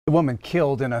The woman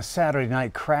killed in a Saturday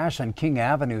night crash on King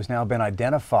Avenue has now been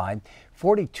identified.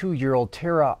 42-year-old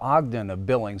Tara Ogden of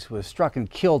Billings was struck and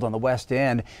killed on the West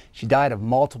End. She died of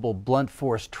multiple blunt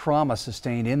force trauma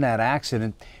sustained in that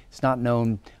accident. It's not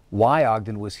known why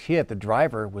Ogden was hit. The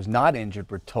driver was not injured,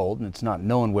 we're told, and it's not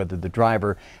known whether the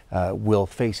driver will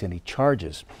face any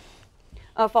charges.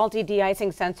 A faulty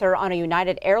de-icing sensor on a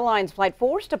United Airlines flight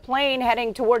forced a plane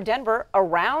heading toward Denver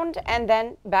around and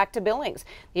then back to Billings.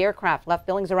 The aircraft left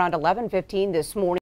Billings around 11:15 this morning.